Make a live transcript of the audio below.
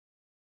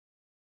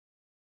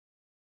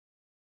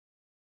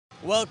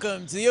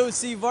Welcome to the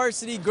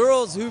OCVarsity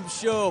Girls Hoop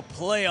Show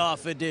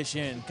Playoff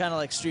Edition. Kind of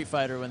like Street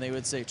Fighter when they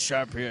would say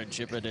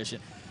Championship Edition.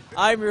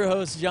 I'm your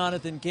host,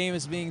 Jonathan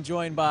Khamis, being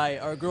joined by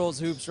our girls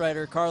hoops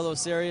writer,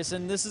 Carlos Arias.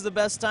 And this is the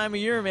best time of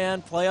year,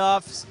 man.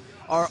 Playoffs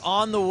are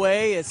on the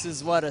way. This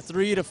is, what, a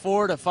 3 to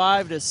 4 to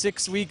 5 to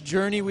 6 week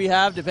journey we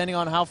have, depending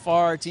on how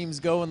far our teams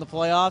go in the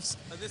playoffs.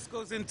 This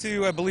goes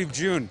into, I believe,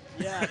 June.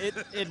 Yeah,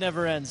 it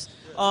never ends.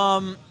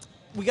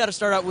 We got to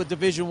start out with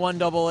Division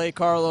I AA,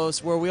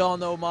 Carlos, where we all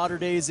know Mater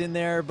Dei's in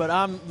there, but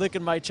I'm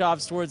licking my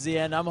chops towards the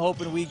end. I'm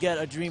hoping we get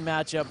a dream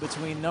matchup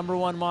between number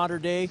 1 Mater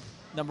Dei,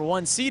 number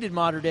 1 seeded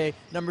Mater Dei,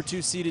 number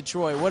 2 seeded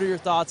Troy. What are your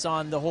thoughts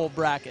on the whole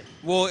bracket?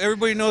 Well,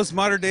 everybody knows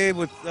Mater Dei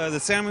with the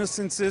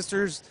Samuelson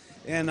sisters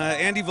and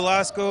Andy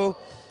Velasco.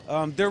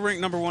 They're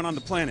ranked number 1 on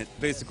the planet,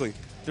 basically.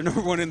 They're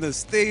number 1 in the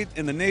state,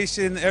 in the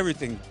nation,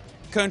 everything.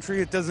 Country,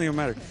 it doesn't even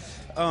matter.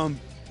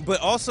 But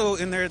also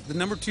in there, the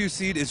number 2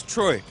 seed is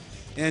Troy.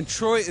 And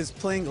Troy is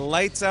playing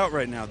lights out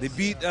right now. They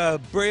beat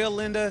Brea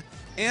Linda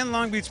and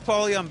Long Beach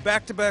Poly on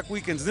back-to-back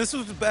weekends. This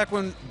was back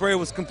when Brea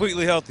was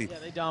completely healthy. Yeah,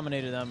 they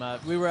dominated them.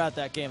 We were at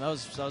that game. That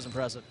was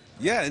impressive.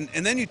 Yeah,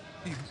 and then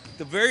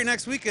the very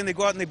next weekend they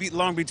go out and they beat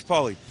Long Beach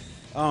Poly.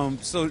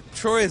 So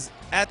Troy is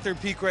at their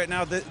peak right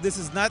now. This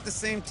is not the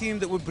same team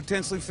that would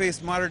potentially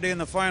face Mater Dei in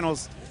the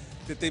finals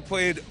that they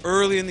played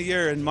early in the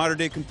year, and Mater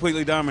Dei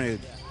completely dominated.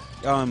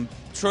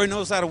 Troy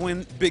knows how to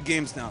win big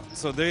games now,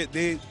 so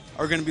they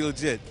are going to be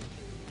legit.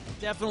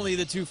 Definitely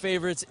the 2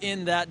 favorites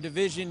in that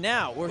division.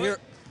 Now, we're here.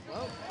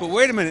 But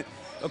wait a minute.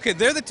 Okay,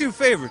 they're the 2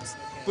 favorites,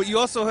 but you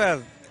also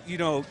have,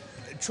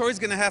 Troy's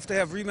going to have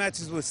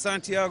rematches with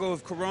Santiago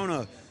of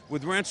Corona,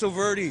 with Rancho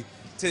Verde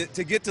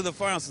to get to the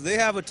finals. So they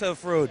have a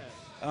tough road.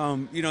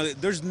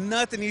 There's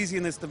nothing easy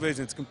in this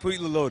division. It's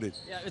completely loaded.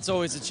 Yeah, it's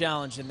always a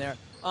challenge in there.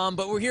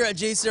 But we're here at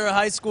JSerra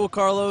High School,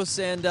 Carlos,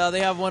 and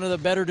they have one of the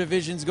better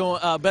divisions going,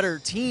 better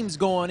teams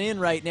going in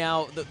right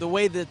now. The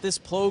way that this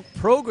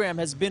program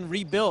has been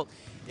rebuilt,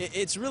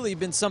 it's really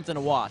been something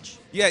to watch.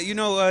 Yeah,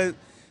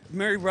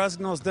 Mary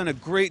Rosignol has done a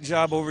great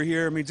job over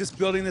here. I mean, just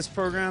building this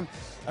program.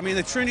 I mean,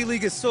 the Trinity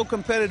League is so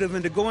competitive,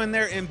 and to go in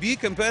there and be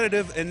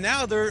competitive, and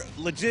now they're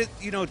legit,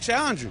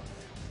 challenger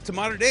to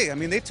Mater Dei. I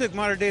mean, they took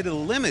Mater Dei to the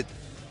limit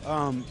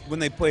when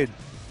they played.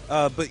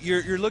 But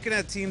you're looking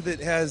at a team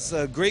that has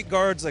great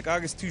guards like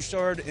August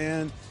Touchard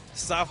and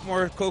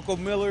sophomore Coco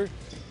Miller.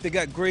 They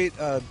got great,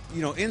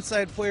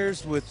 inside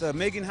players with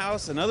Megan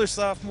House, another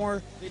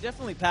sophomore. They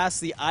definitely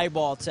passed the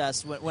eyeball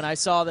test when I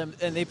saw them,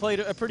 and they played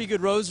a pretty good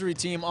Rosary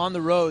team on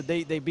the road.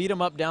 They beat them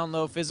up down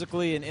low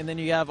physically, and then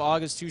you have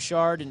August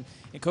Touchard and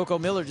Coco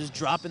Miller just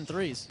dropping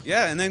threes.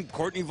 Yeah, and then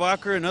Courtney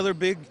Walker, another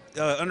big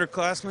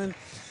underclassman.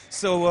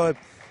 So,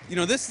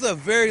 this is a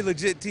very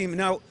legit team.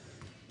 Now,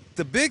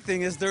 the big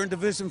thing is they're in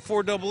Division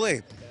IV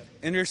AA,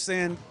 and you're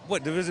saying,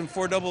 what, Division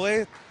IV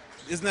AA?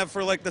 Isn't that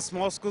for like the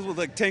small schools with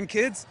like 10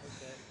 kids?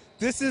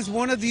 This is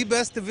one of the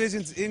best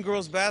divisions in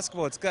girls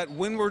basketball. It's got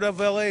Windward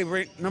of LA,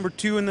 ranked number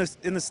 2 in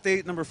the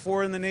state, number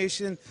 4 in the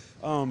nation.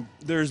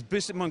 There's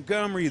Bishop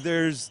Montgomery.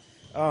 There's,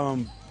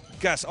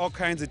 all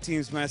kinds of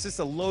teams, man. It's just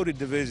a loaded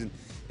division,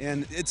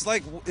 and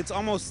it's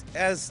almost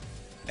as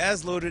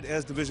loaded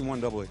as Division I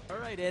AA. All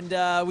right,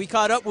 and we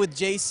caught up with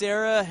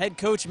JSerra head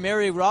coach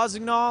Mary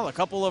Rosignol, a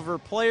couple of her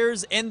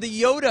players, and the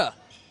Yoda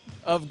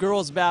of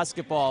girls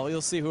basketball.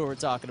 You'll see who we're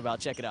talking about.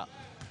 Check it out.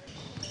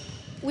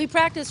 We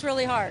practice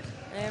really hard,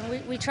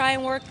 and we try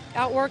and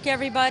outwork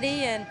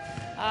everybody, and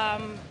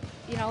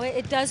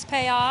it does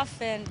pay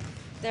off, and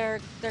they're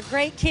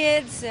great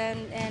kids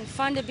and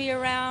fun to be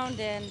around,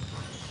 and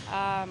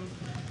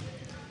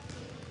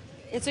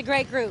it's a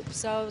great group.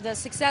 So the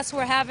success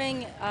we're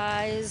having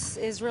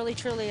is really,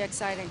 truly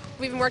exciting.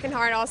 We've been working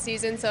hard all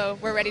season, so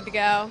we're ready to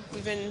go.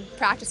 We've been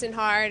practicing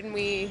hard, and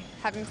we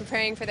have been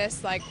preparing for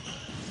this for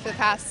the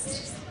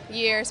past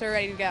year, so we're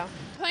ready to go.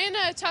 Playing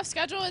a tough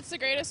schedule, it's the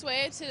greatest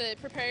way to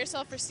prepare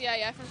yourself for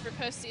CIF and for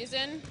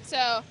postseason.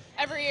 So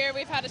every year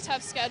we've had a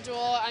tough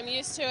schedule. I'm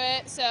used to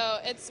it, so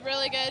it's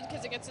really good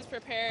because it gets us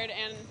prepared.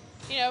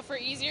 And for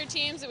easier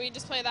teams, we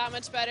just play that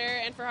much better,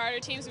 and for harder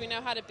teams, we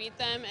know how to beat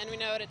them and we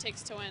know what it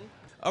takes to win.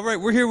 All right,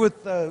 we're here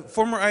with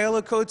former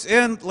Ayala coach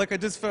and, like I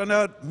just found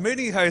out,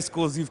 many high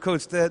schools you've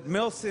coached at,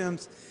 Mel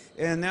Sims,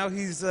 and now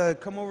he's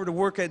come over to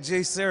work at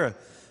JSerra.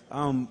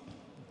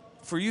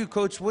 For you,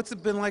 Coach, what's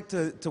it been like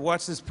to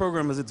watch this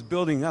program as it's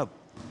building up?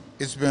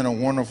 It's been a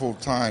wonderful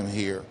time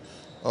here.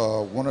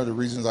 One of the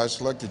reasons I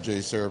selected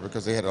JSerra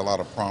because they had a lot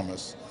of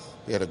promise.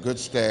 They had a good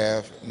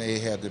staff, and they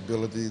had the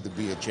ability to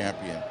be a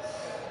champion.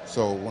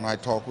 So when I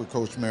talked with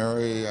Coach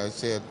Mary, I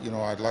said,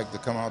 I'd like to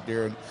come out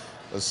there and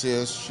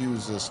assist. She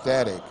was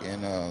ecstatic,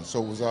 and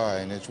so was I,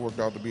 and it's worked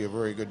out to be a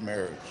very good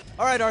marriage.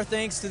 All right, our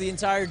thanks to the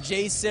entire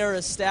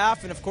JSerra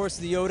staff and, of course,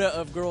 the Yoda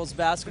of girls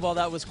basketball.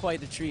 That was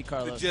quite a treat,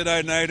 Carlos. The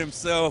Jedi Knight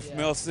himself,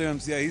 Mel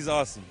Sims. Yeah, he's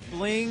awesome.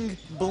 Bling,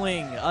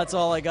 bling. That's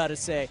all I got to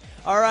say.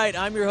 All right,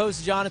 I'm your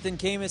host, Jonathan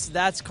Khamis.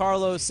 That's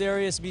Carlos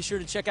Arias. Be sure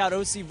to check out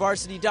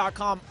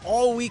OCVarsity.com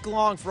all week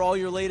long for all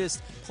your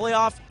latest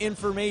playoff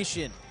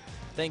information.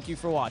 Thank you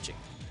for watching.